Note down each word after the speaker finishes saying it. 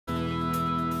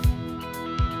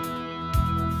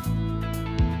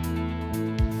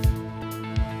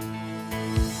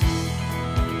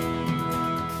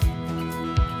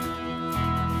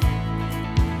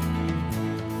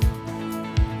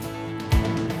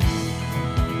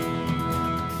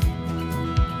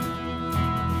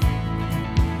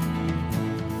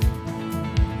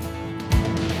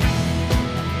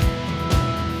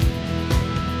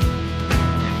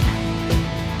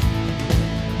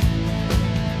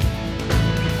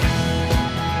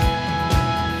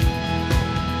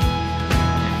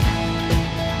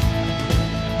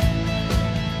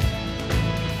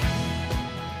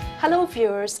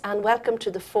viewers, and welcome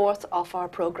to the fourth of our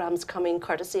programmes coming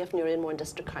courtesy of Newry and Mourne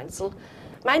District Council.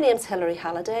 My name's Hilary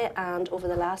Halliday, and over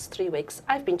the last 3 weeks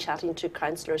I've been chatting to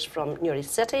councillors from Newry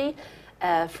City,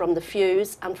 from the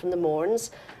Fews and from the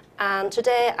Mournes. And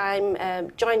today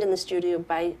I'm joined in the studio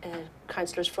by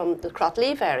councillors from the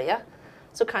Crotleave area.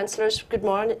 So councillors, good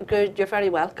morning, you're very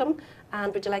welcome.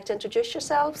 And would you like to introduce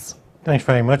yourselves? Thanks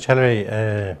very much,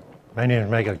 Hilary. My name is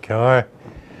Michael Carr,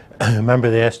 member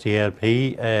of the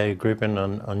SDLP grouping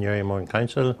on Newry and Mourne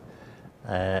Council.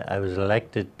 I was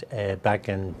elected back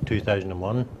in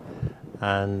 2001,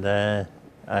 and I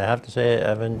have to say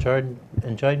I've enjoyed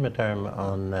my term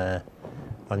on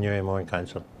Newry and Mourne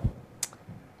Council.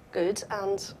 Good.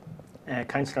 And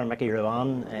Councillor Mickey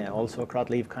Ruan, also a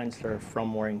Crotleave councillor from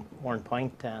Mourne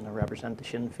Point, and I represent the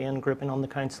Sinn Féin grouping on the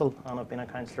council, and I've been a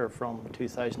councillor from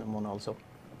 2001 also.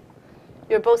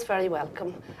 You're both very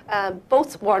welcome.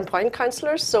 Both Mourne Point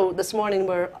councillors, so this morning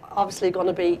we're obviously going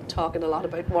to be talking a lot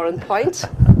about Mourne Point.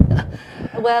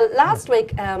 Well, last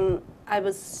week I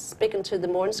was speaking to the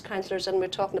Mournes councillors, and we were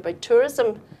talking about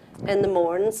tourism in the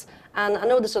Mournes, and I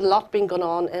know there's a lot been going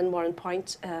on in Mourne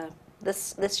Point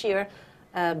this year.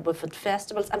 With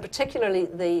festivals, and particularly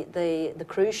the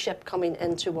cruise ship coming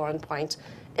into Mourne Point.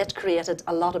 It created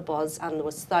a lot of buzz, and there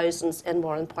was thousands in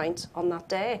Mourne Point on that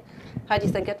day. How do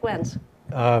you think it went?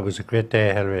 Oh, it was a great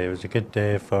day, Hilary. It was a good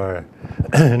day for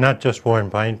not just Mourne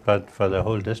Point, but for the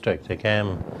whole district. They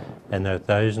came in their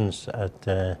thousands at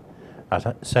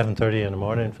 7:30 in the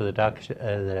morning for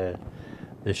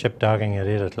the ship docking at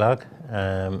 8 o'clock.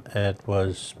 It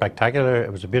was spectacular.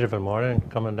 It was a beautiful morning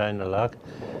coming down the loch,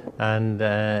 and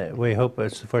we hope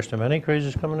it's the first of many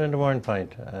cruises coming into Mourne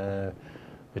Point.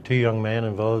 The two young men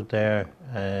involved there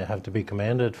have to be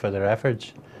commended for their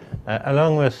efforts,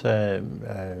 along with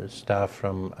staff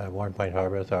from Mourne Point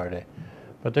Harbour Authority.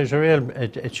 But there's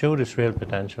it showed us real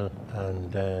potential,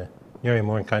 and Newry and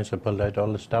Mourne Council pulled out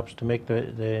all the stops to make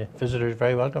the visitors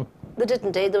very welcome. They did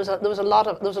indeed. There was a lot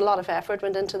of effort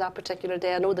went into that particular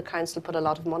day. I know the council put a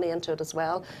lot of money into it as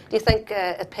well. Do you think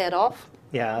it paid off?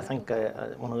 Yeah, I think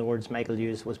one of the words Michael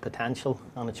used was potential,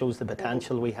 and it shows the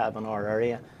potential we have in our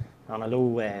area. And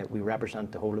although we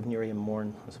represent the whole of Newry and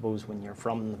Mourne, I suppose when you're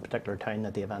from the particular town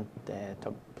that the event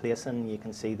took place in, you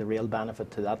can see the real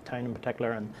benefit to that town in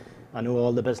particular. And I know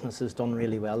all the businesses done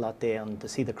really well that day, and to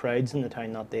see the crowds in the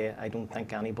town that day, I don't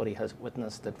think anybody has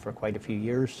witnessed it for quite a few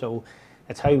years. So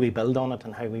it's how we build on it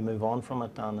and how we move on from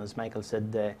it. And as Michael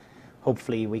said,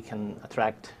 hopefully we can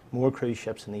attract more cruise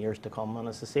ships in the years to come. And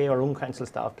as I say, our own council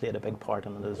staff played a big part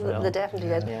in it as well. They definitely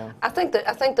did. Yeah. I think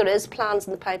there is plans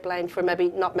in the pipeline for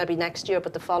not maybe next year,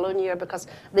 but the following year, because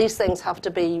these things have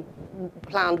to be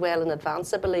planned well in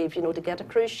advance, I believe, to get a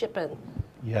cruise ship in.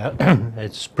 Yeah,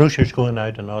 it's brochures going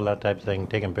out and all that type of thing,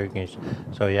 taking bookings.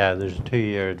 So yeah, there's a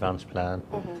 2-year advance plan.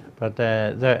 Mm-hmm. But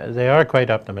they are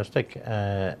quite optimistic.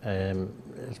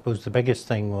 I suppose the biggest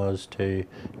thing was to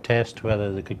test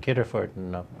whether they could cater for it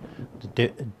enough.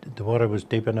 The water was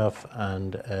deep enough,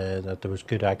 and that there was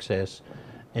good access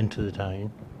into the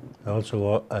town. They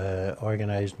also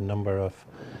organised a number of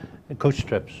coach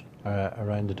trips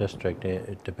around the district,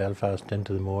 to Belfast,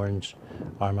 into the Mournes,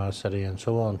 Armagh City, and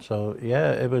so on. So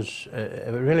yeah, it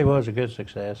really was a good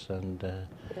success, and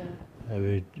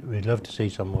we'd love to see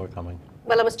some more coming.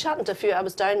 Well, I was chatting to a few. I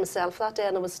was down myself that day,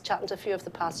 and I was chatting to a few of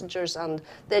the passengers, and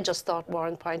they just thought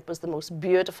Mourne Point was the most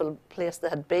beautiful place they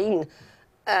had been.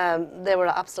 They were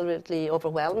absolutely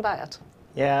overwhelmed by it.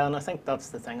 Yeah, and I think that's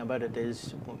the thing about it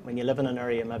is when you live in an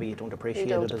area, maybe you don't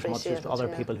appreciate it as much as other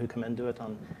people who come into it.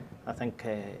 And I think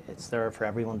it's there for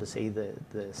everyone to see the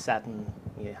setting.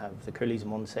 You have the Coolies on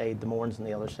one side, the Mournes on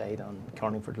the other side, and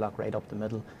Carlingford Loch right up the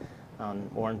middle,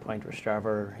 and Mourne Point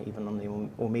Rostrevor even on the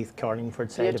Omeath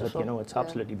Carlingford side of it. It's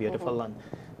absolutely beautiful. Mm-hmm. And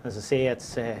as I say,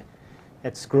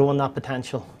 it's growing that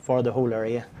potential for the whole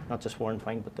area, not just Mourne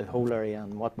Point, but the whole area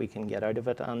and what we can get out of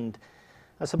it. And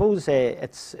I suppose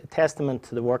it's a testament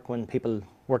to the work when people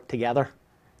work together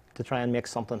to try and make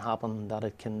something happen, that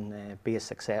it can be a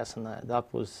success. And that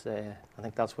was, I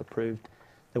think that's what proved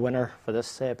the winner for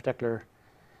this particular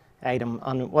item.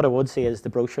 And what I would say is the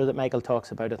brochure that Michael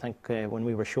talks about, I think when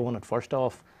we were showing it first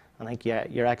off, I think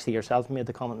you're actually yourself made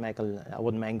the comment, Michael, I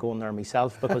wouldn't mind going there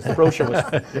myself, because the brochure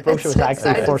was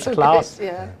actually first class.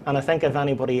 Yeah. And I think if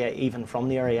anybody even from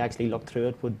the area actually looked through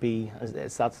it, would be,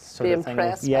 it's that sort of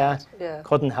thing.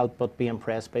 Couldn't help but be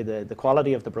impressed by the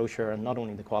quality of the brochure, and not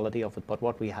only the quality of it, but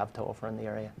what we have to offer in the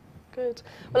area. Good.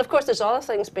 Well, of course, there's other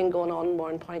things been going on in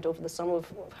Mourne Point over the summer.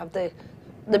 Have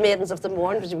the Maidens of the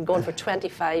Mourne, which have been going for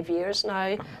 25 years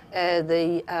now,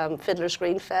 the Fiddler's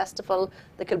Green Festival,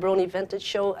 the Kilbrony Vintage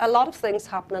Show, a lot of things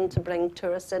happening to bring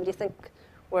tourists in. Do you think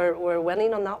we're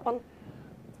winning on that one.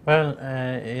 Well,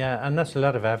 yeah, and that's a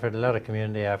lot of effort, a lot of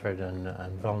community effort, and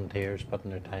volunteers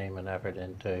putting their time and effort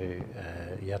into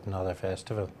yet another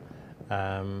festival.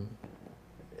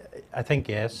 I think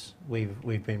yes,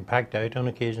 we've been packed out on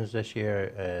occasions this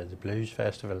year. The Blues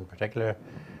Festival in particular,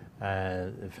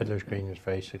 the Fiddler's Green was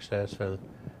very successful.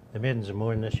 The Maidens of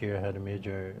Mourne this year had a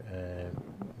major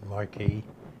marquee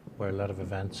where a lot of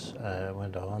events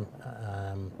went on,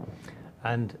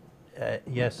 and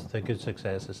yes, they're good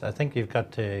successes. I think you've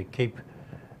got to keep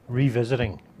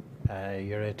revisiting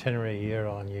your itinerary year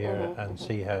on year and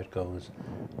see how it goes.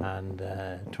 And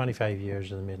 25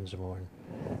 years of the Maidens of Mourne.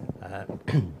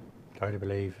 Hard to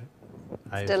believe.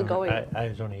 Still going. I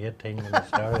was only 18 when I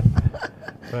started.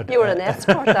 But, you were an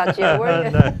escort that year,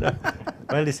 weren't you? No.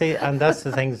 Well, you see, and that's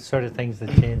the things, sort of things that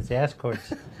change. The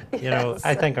escorts, you know,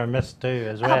 I think are missed too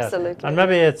as well. Absolutely. And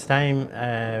maybe it's time,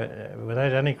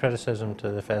 without any criticism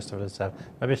to the festival itself,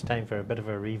 maybe it's time for a bit of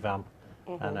a revamp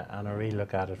and a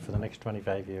re-look at it for the next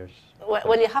 25 years.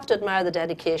 Well, you have to admire the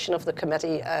dedication of the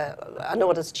committee. I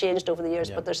know it has changed over the years,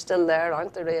 but they're still there,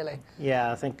 aren't they, really?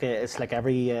 Yeah, I think it's like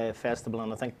every festival,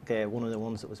 and I think one of the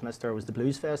ones that was missed there was the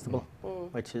Blues Festival,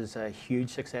 which is a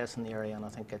huge success in the area, and I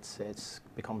think it's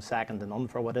become second to none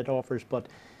for what it offers. But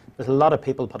there's a lot of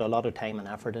people put a lot of time and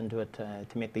effort into it to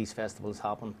make these festivals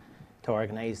happen, to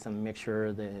organise them, make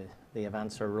sure the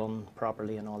events are run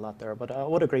properly and all that there. But I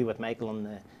would agree with Michael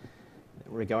on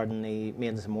regarding the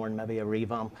Maidens of Mourne, maybe a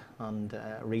revamp and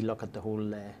a re-look at the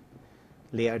whole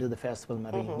layout of the festival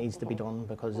maybe needs to be done,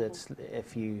 because it's,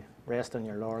 if you rest on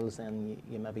your laurels then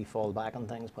you maybe fall back on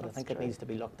things, but I think it needs to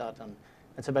be looked at, and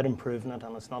it's about improving it,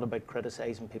 and it's not about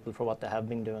criticising people for what they have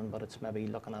been doing, but it's maybe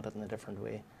looking at it in a different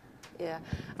way. Yeah,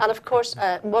 and of course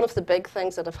one of the big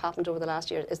things that have happened over the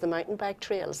last year is the mountain bike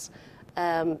trails.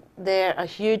 They're a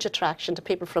huge attraction to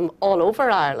people from all over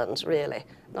Ireland, really,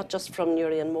 not just from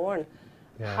Newry and Mourne.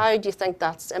 Yeah. How do you think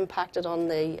that's impacted on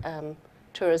the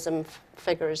tourism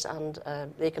figures and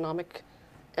the economic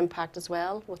impact as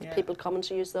well, with people coming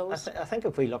to use those? I think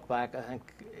if we look back, I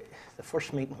think the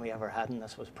first meeting we ever had in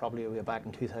this was probably way back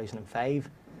in 2005,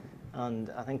 and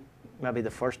I think maybe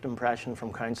the first impression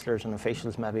from councillors and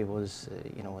officials maybe was,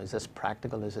 you know, is this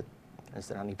practical? Is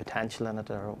there any potential in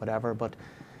it or whatever? But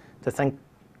to think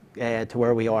to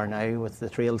where we are now with the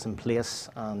trails in place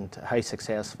and how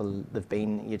successful they've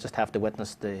been, you just have to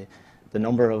witness the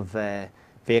number of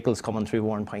vehicles coming through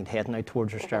Warrenpoint heading out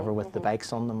towards Rostrevor with the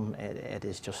bikes on them. It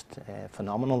is just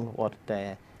phenomenal what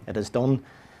it has done.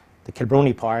 The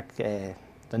Kilbrony Park,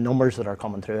 the numbers that are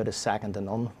coming through it is second to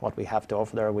none. What we have to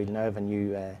offer there, we'll now have a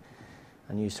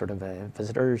new sort of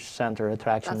visitors centre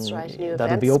attraction. That's right, new that'll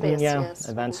event be open, space, yes.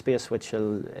 Event space, which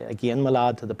will again will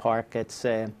add to the park. It's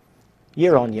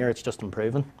year on year, it's just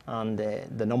improving, and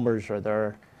the numbers are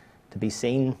there to be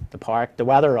seen. The park, the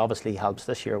weather obviously helps.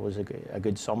 This year was a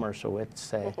good summer, so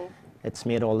it's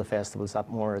made all the festivals that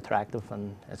more attractive,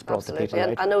 and it's brought the people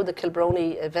out. I know the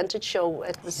Kilbrony Vintage Show,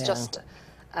 it was just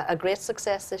a great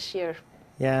success this year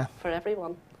for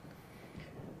everyone.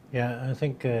 Yeah, I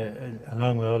think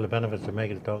along with all the benefits that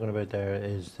Michael's talking about there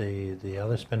is the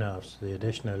other spin-offs, the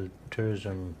additional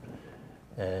tourism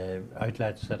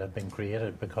outlets that have been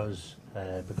created because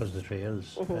the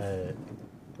trails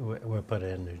were put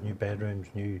in. There's new bedrooms,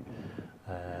 new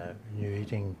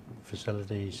eating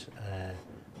facilities.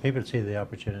 People see the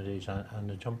opportunities and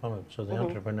they jump on it. So the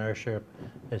entrepreneurship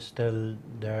is still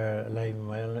there, alive and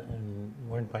well in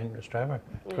Warrenpoint and Rostrevor,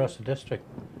 across the district.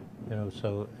 You know,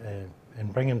 so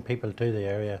in bringing people to the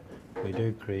area, we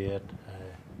do create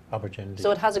opportunities.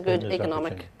 So it has a good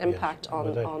economic impact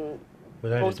on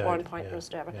both Warrenpoint and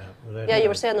Rostrevor. Yeah, you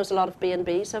were saying there's a lot of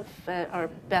B&Bs are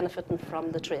benefiting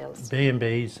from the trails.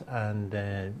 B&Bs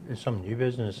and some new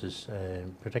businesses,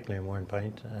 particularly in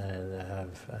Warrenpoint, they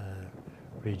have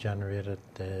regenerated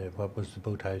what was the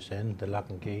boathouse inn, the Lock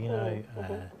and Key now.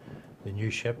 The new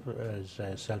ship is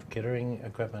self-catering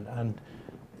equipment, and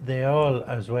they all,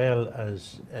 as well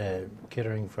as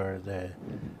catering for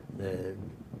the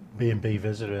B&B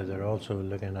visitor, they're also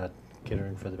looking at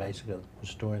catering for the bicycle,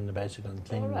 restoring the bicycle and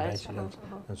cleaning the bicycles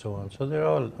and so on. So they're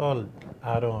all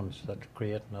add-ons that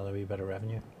create another wee bit of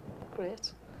revenue.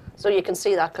 Great. So you can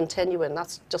see that continuing.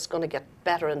 That's just going to get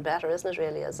better and better, isn't it,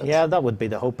 really? Is it? Yeah, that would be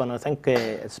the hope, and I think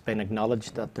it's been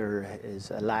acknowledged that there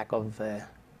is a lack of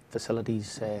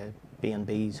facilities,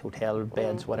 B&Bs, hotel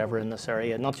beds, whatever in this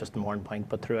area, not just in Mournepoint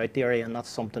but throughout the area, and that's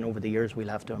something over the years we'll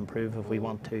have to improve if we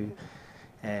want to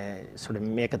sort of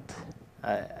make it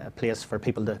a place for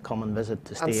people to come and visit,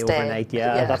 to stay overnight.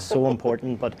 Yeah, that's so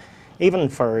important. But even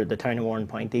for the town of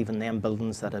Warrenpoint, even them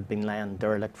buildings that have been lying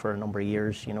derelict for a number of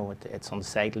years, you know, it's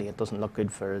unsightly. It doesn't look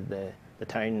good for the the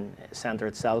town centre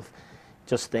itself,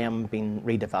 just them being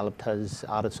redeveloped has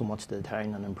added so much to the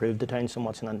town and improved the town so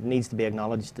much, and it needs to be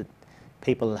acknowledged that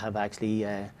people have actually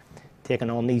taken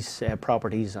on these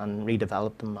properties and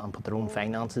redeveloped them and put their own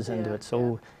finances into it.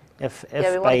 So if we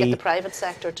want to get the private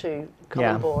sector to come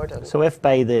on board. So if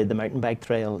by the mountain bike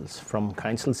trails from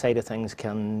council side of things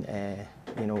can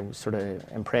you know, sort of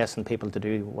impressing people to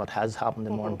do what has happened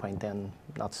in Mourne Point, then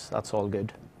that's all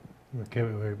good.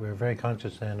 We're very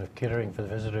conscious then of catering for the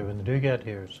visitor when they do get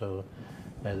here. So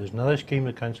there's another scheme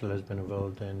the council has been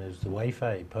involved in, is the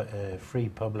Wi-Fi, free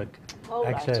public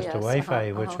access to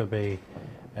Wi-Fi, which will be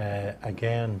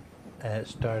again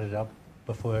started up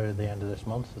before the end of this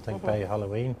month. I think by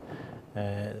Halloween.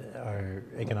 Our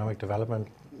economic development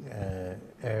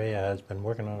area has been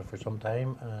working on it for some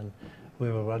time, and we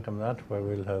will welcome that, where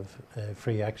we'll have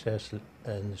free access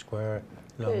in the square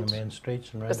along the main streets.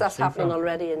 Because that's happening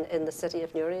already in the city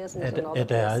of Newry, isn't it? It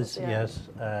has, yes.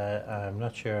 I'm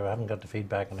not sure, I haven't got the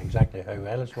feedback on exactly how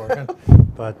well it's working,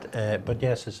 but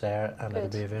yes, it's there, and it'll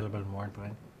be available in Mourne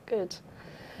Point. Good.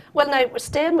 Well, now we're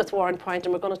staying with Mourne Point,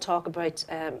 and we're going to talk about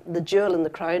the jewel in the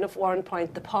crown of Mourne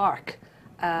Point, the park.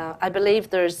 I believe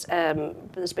there's been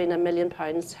 £1 million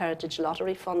Heritage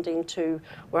Lottery funding to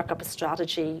work up a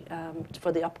strategy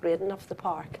for the upgrading of the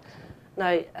park.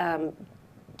 Now,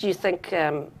 do you think,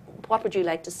 what would you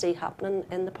like to see happening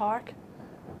in the park?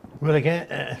 Well,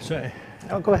 again, sorry.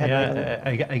 Oh, go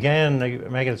ahead. Again,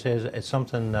 like Michael says, it's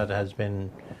something that has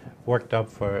been worked up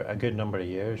for a good number of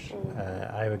years.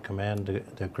 I would commend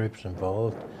the groups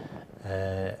involved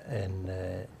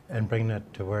in bringing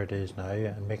it to where it is now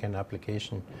and making an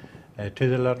application to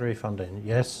the lottery funding.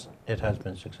 Yes, it has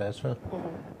been successful.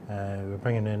 We're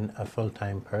bringing in a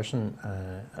full-time person.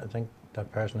 I think that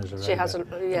person has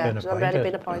already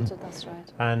been appointed. That's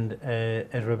right. And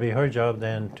it will be her job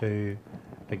then to,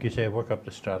 like you say, work up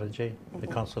the strategy, the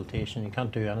consultation. You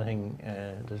can't do anything.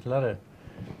 There's a lot of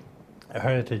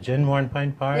heritage in Mourne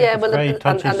Point Park. Yeah, well,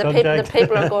 the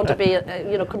people are going to be,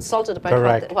 you know, consulted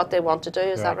about what they want to do.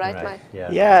 Is that right, Mike?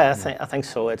 Yeah, I think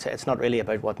so. It's not really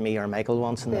about what me or Michael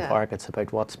wants in the park. It's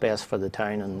about what's best for the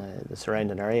town and the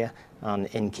surrounding area, and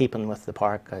in keeping with the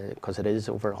park, because it is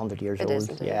over 100 years old. It is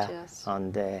indeed, yes.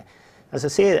 And as I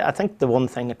say, I think the one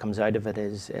thing that comes out of it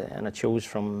is, and it shows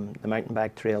from the mountain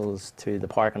bike trails to the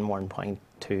park in Mourne Point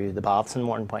to the baths in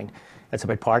Mourne Point, it's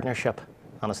about partnership,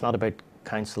 and it's not about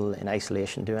council in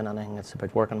isolation doing anything. It's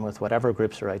about working with whatever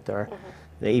groups are out there.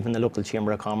 Even the local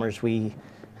Chamber of Commerce, we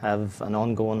have an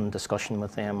ongoing discussion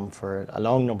with them for a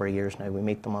long number of years now. We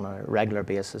meet them on a regular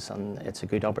basis, and it's a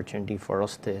good opportunity for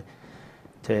us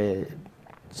to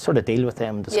sort of deal with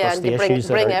them, discuss the issues.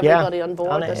 Bring everybody on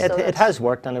board. And it has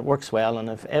worked, and it works well. And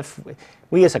if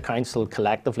we as a council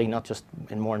collectively, not just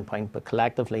in Mourne Point, but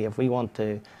collectively, if we want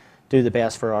to do the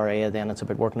best for our area, then it's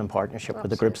about working in partnership with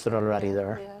the groups that are already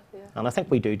there. And I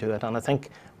think we do it, and I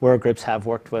think where groups have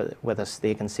worked with us,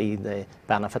 they can see the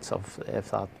benefits of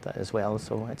that as well,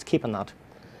 so it's keeping that.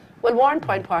 Well, Mourne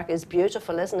Point Park is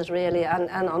beautiful, isn't it, really? And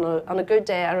on a good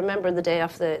day, I remember the day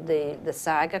of the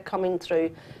saga coming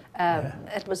through,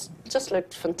 it was just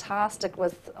looked fantastic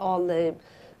with all the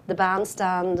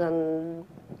bandstand and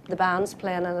the bands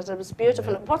playing in it. It was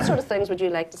beautiful. What sort of things would you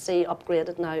like to see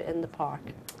upgraded now in the park?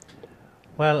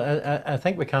 Well, I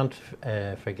think we can't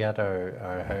forget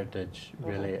our heritage,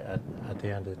 really, at the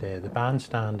end of the day. The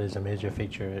bandstand is a major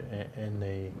feature in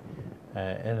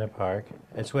the park.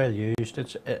 It's well used.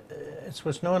 It's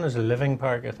what's known as a living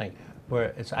park, I think,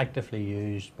 where it's actively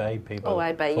used by people.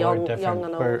 By young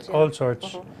and old. All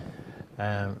sorts.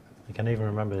 I can even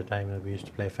remember the time that we used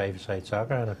to play five-a-side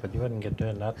soccer on it, but you wouldn't get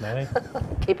doing that now.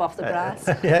 Keep off the grass.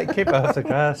 Yeah, keep off the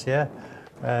grass, yeah.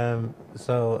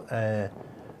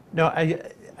 No,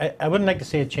 I wouldn't like to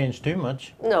see it change too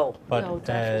much. No, but no,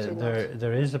 definitely not.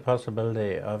 There is a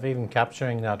possibility of even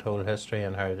capturing that whole history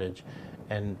and heritage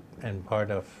in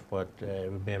part of what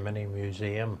would be a mini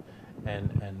museum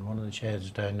and one of the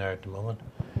sheds down there at the moment.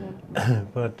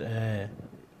 But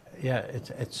yeah,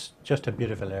 it's just a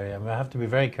beautiful area, and we have to be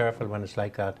very careful when it's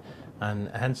like that, and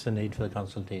hence the need for the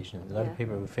consultation. A lot of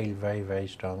people feel very, very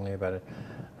strongly about it.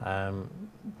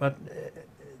 But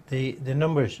the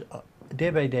numbers, day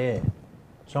by day,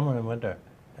 summer and winter,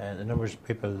 the numbers of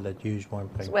people that use Mourne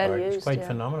Point Park is quite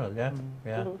phenomenal,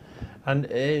 And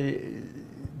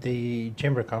the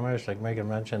Chamber of Commerce, like Megan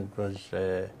mentioned, was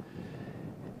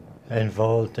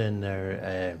involved in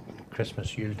their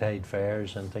Christmas Yuletide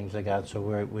fairs and things like that, so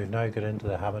we've now got into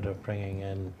the habit of bringing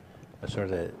in a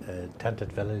sort of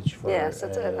tented village for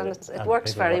it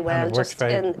works very well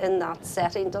in that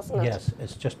setting, doesn't it? Yes,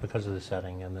 it's just because of the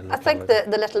setting and the I think the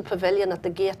little pavilion at the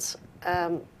gate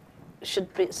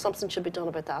something should be done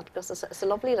about that, because it's a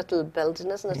lovely little building,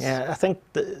 isn't it? Yeah, I think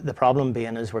the problem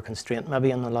being is we're constrained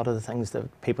maybe in a lot of the things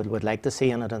that people would like to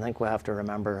see in it. I think we have to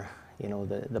remember, you know,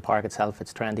 the park itself,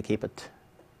 it's trying to keep it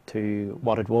to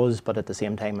what it was, but at the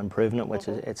same time improving it, which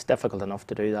is, it's difficult enough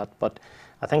to do that. But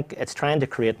I think it's trying to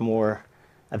create more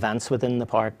events within the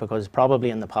park, because probably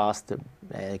in the past,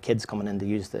 kids coming in to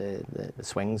use the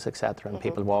swings, etc., and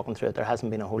people walking through it, there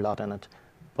hasn't been a whole lot in it.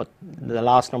 But the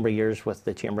last number of years with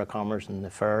the Chamber of Commerce and the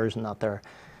fairs and that there,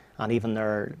 and even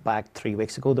there back 3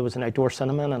 weeks ago, there was an outdoor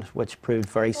cinema in it, which proved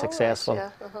very successful.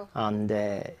 Right, yeah, and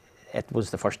it was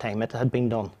the first time it had been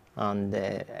done. And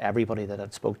everybody that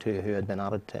I'd spoke to who had been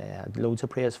at it had loads of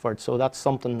praise for it. So that's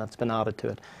something that's been added to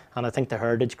it. And I think the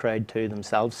heritage crowd too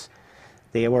themselves,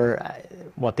 they were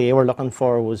what they were looking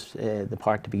for was the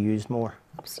park to be used more.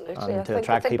 Absolutely. And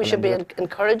I think we should be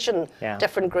encouraging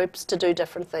different groups to do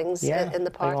different things in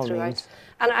the park throughout.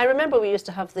 And I remember we used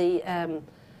to have the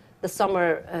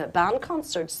summer band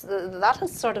concerts. That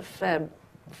has sort of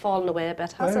fallen away a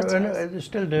bit, has it? They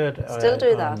still do it. Still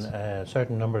do that. On a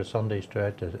certain number of Sundays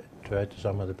throughout the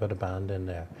summer, they put a band in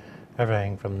there.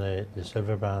 Everything from the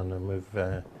silver band, and we've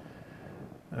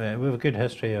a good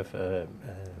history of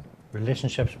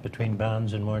relationships between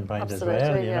bands in Mourne as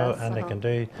well, you know, and they can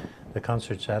do the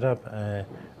concert setup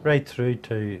right through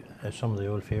to some of the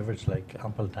old favourites like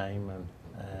Ample Time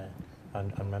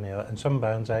and many other, and some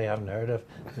bands I haven't heard of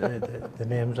the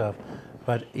names of,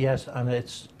 but yes, and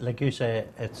it's like you say,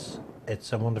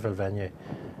 it's a wonderful venue.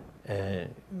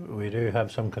 We do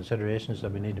have some considerations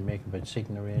that we need to make about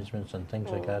seating arrangements and things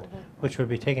like that, which will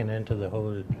be taken into the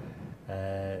whole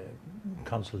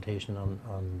consultation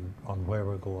on where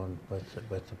we're going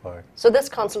with the park. So this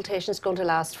consultation is going to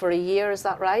last for a year, is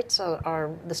that right?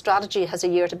 Or the strategy has a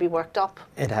year to be worked up?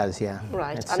 It has, yeah.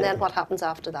 Right, and then what happens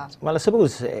after that? Well, I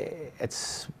suppose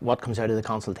it's what comes out of the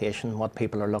consultation, what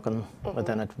people are looking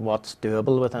within it, what's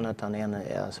doable within it, and then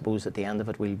I suppose at the end of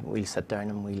it we'll sit down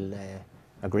and we'll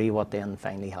agree what then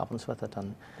finally happens with it.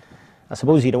 And I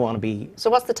suppose you don't want to be... So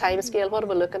what's the time scale? What are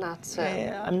we looking at?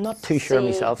 I'm not too sure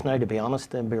myself now, to be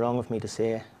honest. It'd be wrong of me to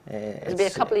say. It'll be a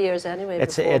couple of years anyway.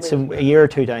 It's a year or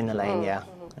two down the line, yeah.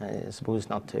 I suppose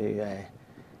not to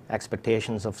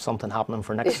expectations of something happening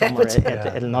for next summer.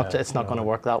 It's not going to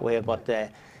work that way. But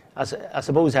I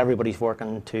suppose everybody's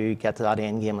working to get to that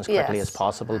end game as quickly as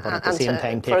possible. But at the same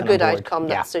time, taking for a good outcome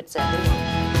that suits everyone.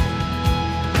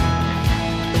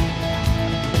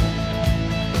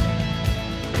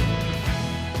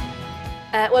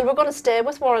 Well, we're going to stay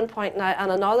with Warrenpoint now,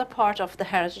 and another part of the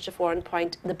heritage of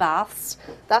Warrenpoint, the baths.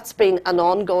 That's been an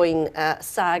ongoing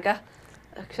saga,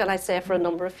 can I say, for a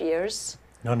number of years.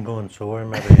 An ongoing sore,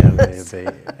 maybe.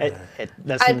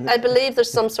 I believe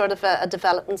there's some sort of a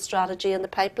development strategy in the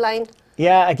pipeline.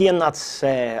 Yeah, again, that's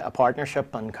a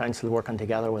partnership and council working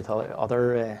together with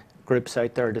other groups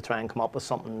out there to try and come up with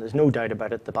something. There's no doubt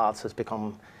about it, the baths has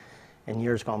become, in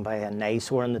years gone by, an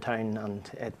eyesore in the town, and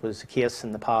it was a case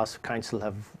in the past. Council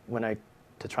have went out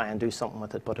to try and do something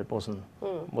with it, but it wasn't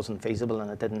feasible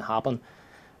and it didn't happen.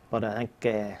 But I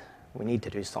think we need to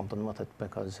do something with it,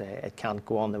 because it can't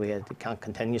go on the way it can't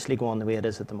continuously go on the way it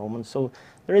is at the moment. So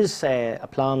there is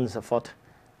plans afoot,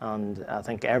 and I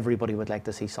think everybody would like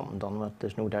to see something done with it.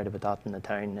 There's no doubt about that in the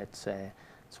town. It's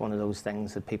one of those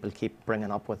things that people keep bringing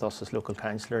up with us as local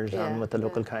councillors and with the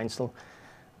local council.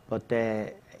 But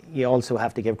you also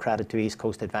have to give credit to East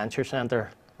Coast Adventure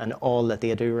Centre and all that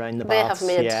they do around the baths.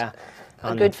 They have made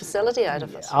a good facility out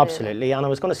of it. Absolutely, really. And I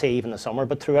was going to say even the summer,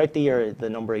 but throughout the year, the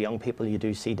number of young people you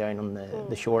do see down on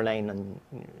the shoreline, and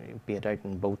be it out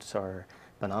in boats or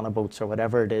banana boats or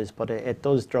whatever it is, but it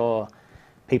does draw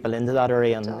people into that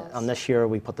area. And this year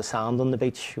we put the sand on the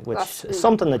beach, which is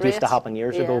something that used to happen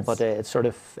years ago, but it sort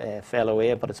of fell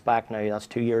away, but it's back now. That's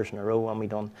 2 years in a row, and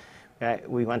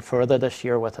we went further this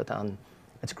year with it, and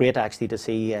it's great actually to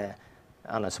see, and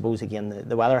I suppose again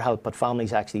the weather helped, but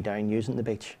families actually down using the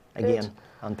beach again,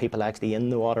 and people actually in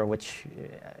the water, which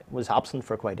was absent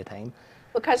for quite a time.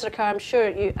 Well, Councillor Carr, I'm sure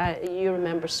you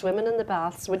remember swimming in the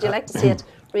baths. Would you like to see it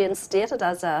reinstated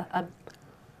as a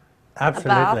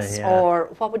baths,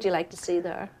 or what would you like to see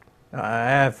there? I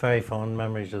have very fond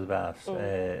memories of the baths,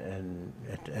 and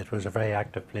it was a very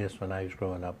active place when I was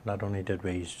growing up. Not only did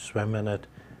we swim in it,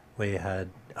 we had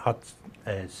hot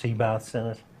sea baths in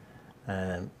it.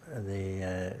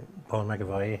 Paul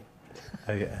McAvoy,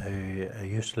 who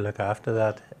used to look after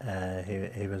that,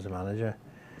 he was the manager.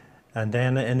 And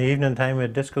then in the evening time we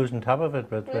had discos on top of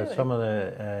it with some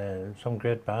of some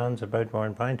great bands about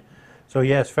Warrenpoint. So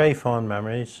yes, very fond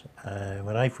memories.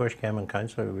 When I first came on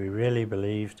council, we really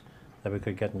believed that we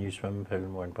could get a new swimming pool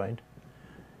in Warrenpoint.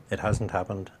 It hasn't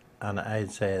happened, and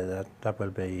I'd say that that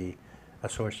will be a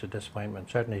source of disappointment,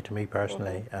 certainly to me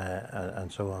personally,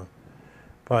 and so on.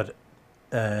 But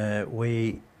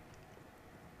we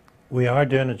are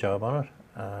doing a job on it,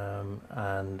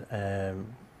 and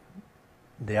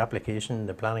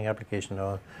the planning application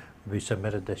will be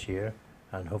submitted this year,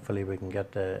 and hopefully we can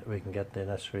get the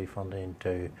necessary funding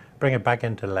to bring it back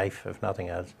into life, if nothing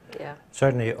else. Yeah.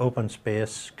 Certainly, open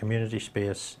space, community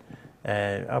space,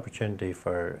 opportunity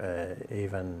for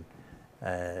even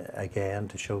again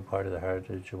to show part of the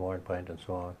heritage of Mourne Point and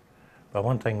so on. But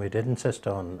one thing we did insist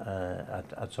on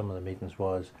at some of the meetings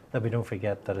was that we don't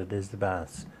forget that it is the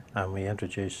baths, and we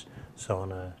introduce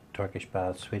sauna, Turkish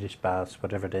baths, Swedish baths,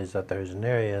 whatever it is, that there's an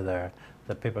area there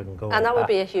that people can go and that would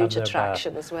be a have huge their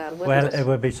attraction bath. as well, wouldn't Well, it? it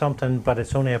would be something, but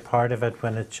it's only a part of it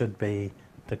when it should be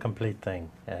the complete thing.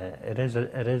 It is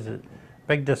a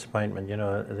big disappointment, you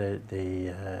know.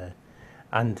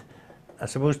 And I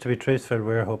suppose, to be truthful,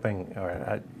 we're hoping,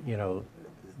 or you know,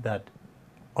 that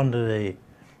under the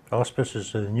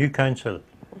auspices of the new council,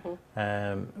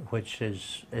 which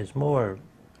is more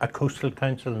a coastal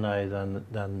council now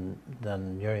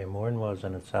than Newry and Mourne was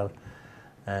in itself.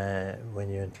 When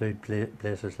you include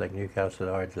places like Newcastle,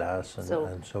 Ardglass,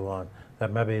 and so on,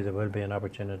 that maybe there will be an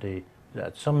opportunity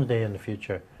that someday in the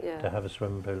future to have a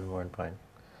swimming pool in Mourne Point.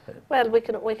 Well, we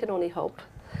can only hope.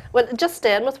 Well, just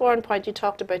staying with Mourne Point, you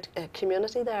talked about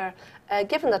community there.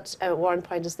 Given that Mourne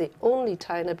Point is the only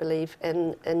town, I believe,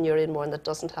 in Newry and Mourne that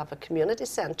doesn't have a community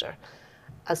centre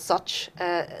as such,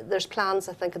 there's plans,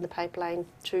 I think, in the pipeline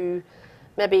to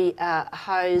maybe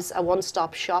house a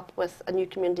one-stop shop with a new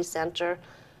community centre,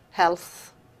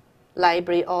 health,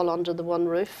 library, all under the one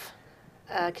roof.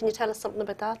 Can you tell us something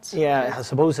about that? Yeah, I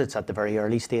suppose it's at the very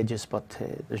early stages, but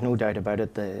there's no doubt about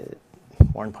it.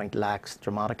 Mourne Point lacks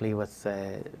dramatically with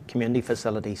community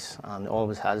facilities, and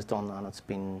always has done, and it's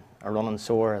been a running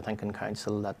sore, I think, in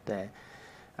council that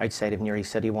outside of Newry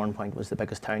City, Mourne Point was the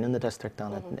biggest town in the district,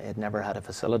 and it never had a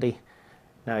facility.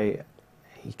 Now,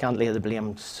 you can't lay the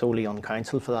blame solely on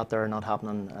council for that. They're not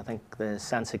happening. I think the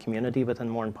sense of community within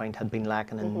Mourne Point had been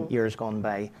lacking in years gone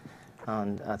by,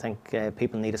 and I think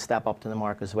people need to step up to the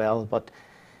mark as well. But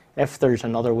if there's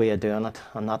another way of doing it,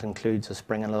 and that includes us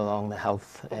bringing along the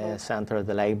health centre,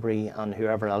 the library, and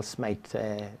whoever else might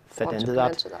fit into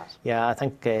that. Yeah, I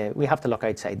think we have to look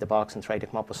outside the box and try to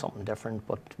come up with something different.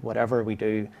 But whatever we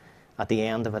do, at the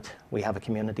end of it, we have a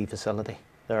community facility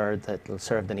there that will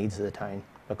serve the needs of the town,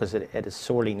 because it is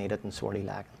sorely needed and sorely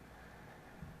lacking.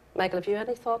 Michael, have you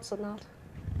any thoughts on that?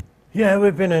 Yeah,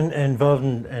 we've been involved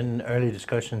in early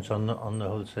discussions on the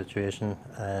whole situation.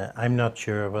 I'm not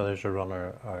sure whether there's a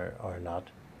runner or not.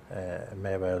 It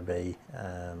may well be,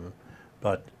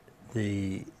 but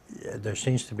there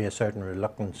seems to be a certain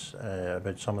reluctance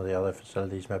about some of the other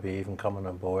facilities maybe even coming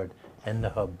on board in the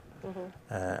hub,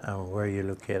 and where you're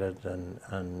located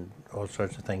and all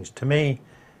sorts of things. To me,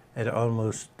 it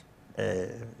almost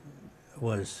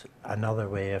was another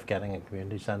way of getting a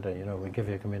community centre. You know, we give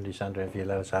you a community centre if you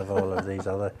let us have all of these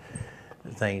other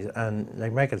things. And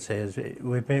like Michael says,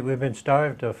 we've been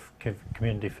starved of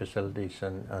community facilities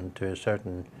and to a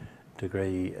certain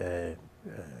degree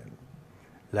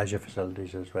leisure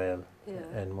facilities as well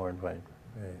in Mourne Point.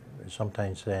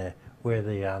 Sometimes we're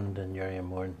the and in Newry and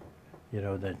Mourne. You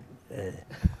know that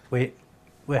we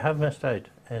have missed out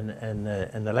in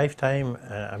the lifetime.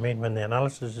 I mean, when the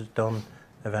analysis is done,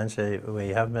 eventually we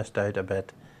have missed out a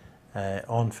bit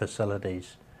on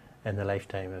facilities in the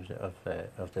lifetime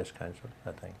of this council,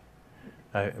 I think.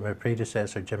 My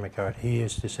predecessor, Jim McCart, he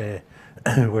used to say,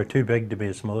 we're too big to be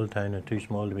a small town and too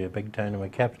small to be a big town, and we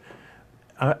kept,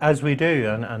 as we do,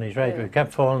 and he's right, we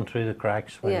kept falling through the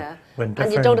cracks when different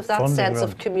and you don't have that funding sense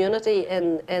of community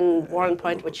in Mourne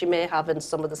Point, which you may have in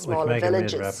some of the smaller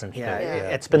villages.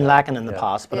 It's been lacking in the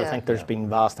past, but I think there's been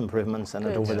vast improvements in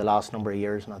it over the last number of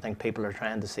years, and I think people are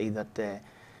trying to see that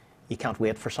you can't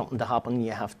wait for something to happen,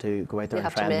 you have to go out there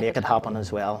and try and make it happen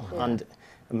as well. And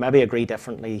maybe agree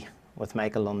differently with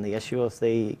Michael on the issue of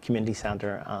the community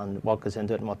centre and what goes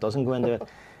into it and what doesn't go into it.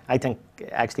 I think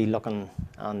actually looking,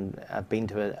 and I've been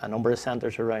to a number of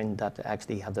centres around that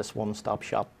actually have this one-stop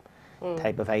shop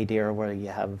type of idea, where you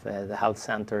have the health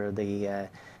centre, the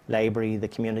library, the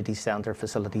community centre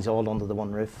facilities all under the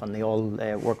one roof, and they all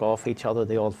work off each other,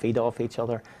 they all feed off each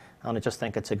other, and I just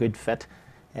think it's a good fit.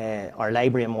 Our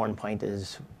library in Mourne Point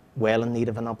is well in need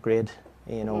of an upgrade,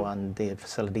 you know, and the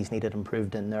facilities needed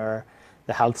improved in there.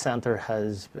 The health centre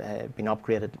has been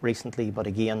upgraded recently, but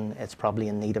again, it's probably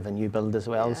in need of a new build as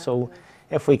well. So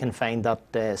if we can find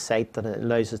that site that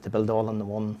allows us to build all in the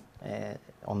one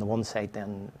on the one side,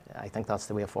 then I think that's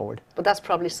the way forward. But that's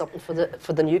probably something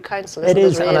for the new council, isn't it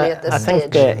is, really, and at this I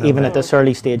stage? think even at this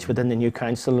early stage within the new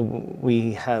council,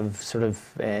 we have sort of,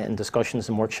 in discussions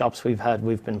and workshops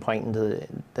we've been pointing to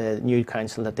the new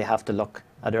council that they have to look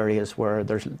at areas where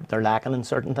they're lacking in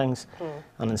certain things.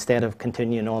 And instead of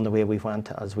continuing on the way we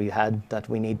went as we had, that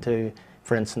we need to,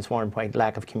 for instance, Warrenpoint,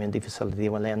 lack of community facility,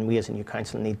 well then we as a new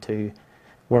council need to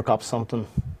work up something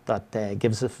that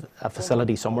gives a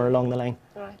facility somewhere along the line.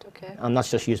 Right, okay. And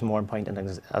that's just using Mourne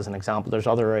as an example. There's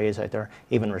other areas out there,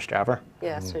 even Rostrevor,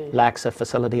 lacks a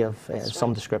facility of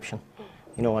some description.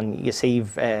 You know, and you see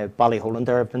Ballyholland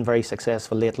there have been very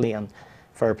successful lately, and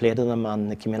fair play to them,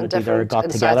 and the community there got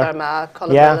together. South Armagh,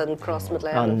 Culliville and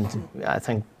Crossmidlane. And I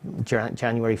think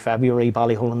January, February,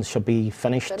 Ballyholland should be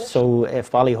finished. So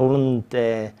if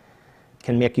Ballyholland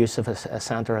can make use of a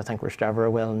centre, I think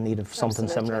Rostrevor will in need of something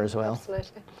similar as well.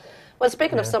 Absolutely. Well,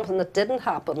 speaking of something that didn't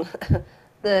happen,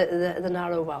 the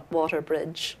narrow water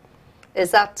bridge, is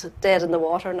that dead in the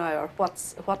water now, or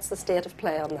what's the state of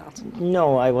play on that?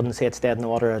 No, I wouldn't say it's dead in the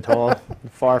water at all.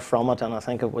 Far from it, and I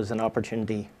think it was an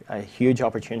opportunity, a huge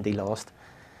opportunity lost.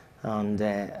 And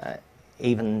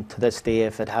even to this day,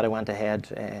 if it had went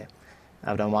ahead,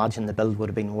 I would imagine the build would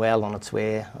have been well on its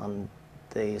way, and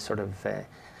the sort of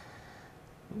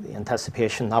the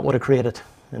anticipation that would have created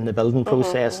in the building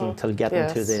process until getting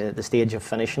to the stage of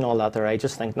finishing all that there. I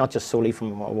just think, not just solely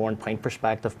from a Warrenpoint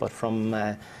perspective, but from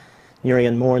Newry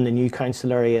and Mourne, the new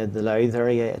council area, the Louth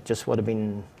area, it just would have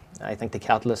been, I think, the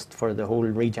catalyst for the whole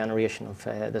regeneration of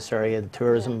this area, the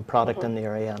tourism product in the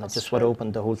area, and it just would have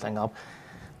opened the whole thing up.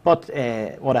 But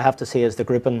what I have to say is the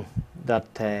grouping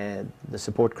that, the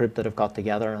support group that have got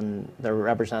together, and the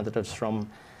representatives from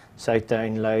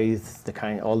Southdown, Louth,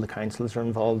 all the councils are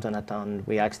involved in it, and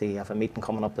we actually have a meeting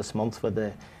coming up this month with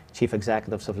the chief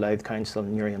executives of Louth Council,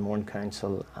 Newry and Mourne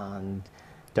Council, and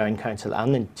Down Council,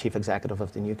 and the chief executive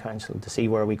of the new council, to see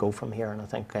where we go from here. And I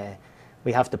think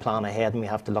we have to plan ahead, and we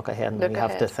have to look ahead, and we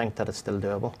have to think that it's still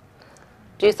doable.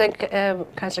 Do you think,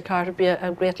 Councillor Carter, would be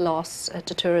a great loss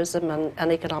to tourism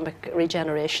and economic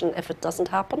regeneration if it doesn't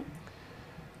happen?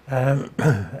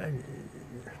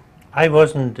 I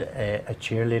wasn't a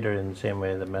cheerleader in the same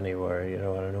way that many were, you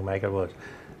know, and I know Michael was.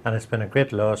 And it's been a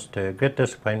great loss, a great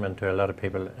disappointment to a lot of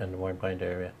people in the Warrenpoint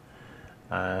area.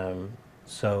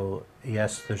 So,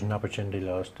 yes, there's an opportunity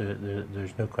lost,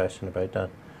 there's no question about that.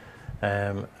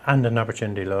 And an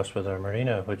opportunity lost with our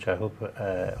marina, which I hope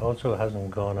also hasn't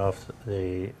gone off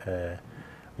the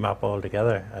map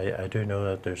altogether. I do know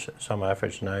that there's some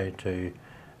efforts now to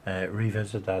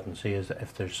revisit that and see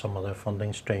if there's some other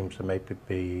funding streams that might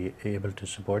be able to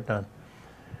support that.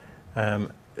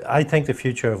 I think the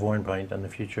future of Warrenpoint and the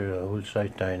future of the whole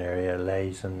Southdown area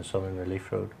lies in the Southern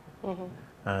Relief Road.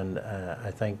 And I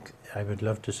think I would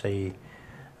love to see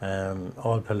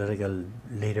all political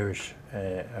leaders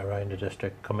around the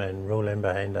district come in, roll in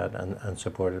behind that and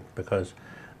support it, because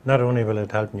not only will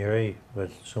it help Newry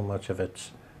with so much of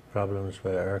its problems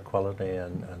with air quality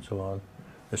and so on.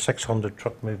 The 600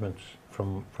 truck movements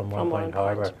from Warrenpoint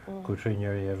Harbour go through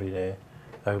Newry every day.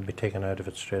 That would be taken out of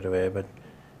it straight away. But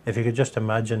if you could just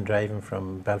imagine driving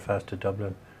from Belfast to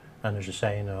Dublin and there's a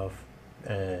sign of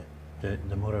the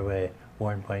motorway,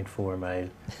 Warrenpoint 4 mile,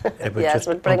 it would yes, it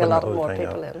would bring a lot more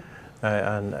people in.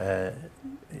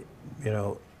 You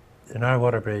know, the Narrow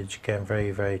Water Bridge came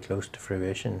very, very close to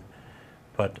fruition,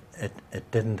 but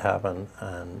it didn't happen.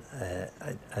 And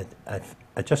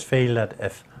I just feel that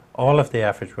if all of the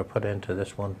efforts were put into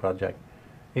this one project,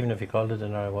 even if you called it the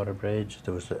Narrow Water Bridge,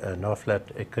 there was an offlet,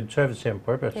 it could serve the same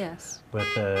purpose. Yes. With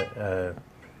a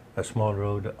small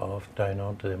road off down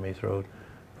onto the Meath Road.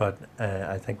 But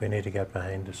I think we need to get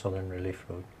behind the Southern Relief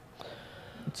Road.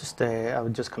 I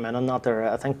would just come in on that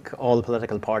there. I think all the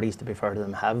political parties, to be fair to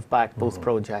them, have backed both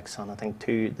projects, and I think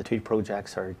the two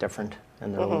projects are different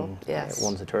in their own. Yes.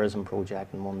 One's a tourism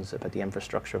project, and one's about the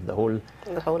infrastructure of the whole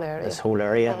area. This whole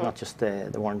area, not just the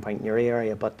Warrenpoint Newry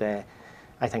area, but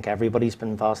I think everybody's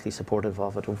been vastly supportive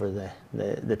of it over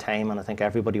the time, and I think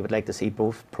everybody would like to see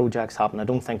both projects happen. I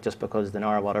don't think just because the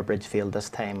Narrow Water Bridge failed this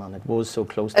time and it was so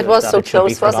close to it, was so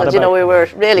close, wasn't it? You know, we were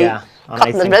really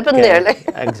cutting the ribbon nearly.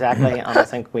 Exactly, and I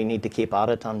think we need to keep at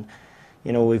it. And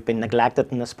you know, we've been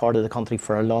neglected in this part of the country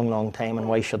for a long, long time, and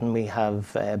why shouldn't we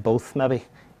have both? Maybe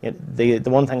the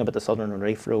one thing about the Southern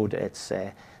Relief Road, it's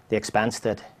the expense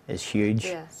that is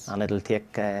huge, and it'll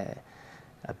take a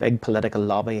big political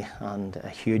lobby and a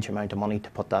huge amount of money to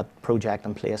put that project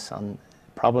in place, and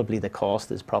probably the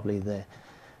cost is probably the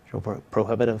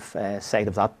prohibitive side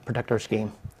of that particular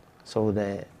scheme. So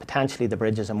potentially the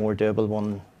bridge is a more doable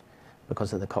one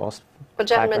because of the cost. Well,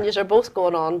 gentlemen, you are both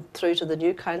going on through to the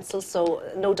new council, so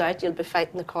no doubt you'll be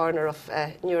fighting the corner of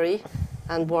Newry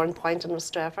and Warrenpoint and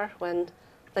Rostrevor when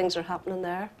things are happening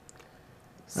there.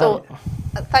 So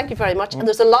thank you very much. And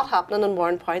there's a lot happening in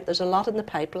Warrenpoint. There's a lot in the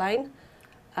pipeline.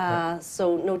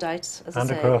 So no doubt, as I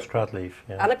say. And across Crottleaf.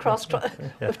 Yeah. And across,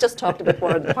 we've just talked about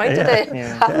Warrenpoint today,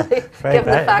 haven't we?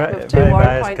 Given the fact we've two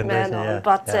Warrenpoint men on.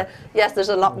 But yes, there's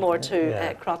a lot more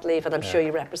to Crottleaf, and I'm sure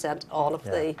you represent all of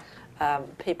the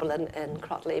people in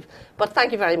Crottleaf. But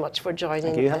thank you very much for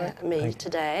joining me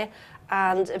today.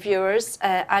 And viewers,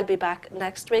 I'll be back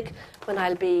next week when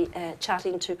I'll be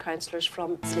chatting to councillors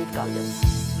from Slieve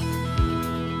Gullion.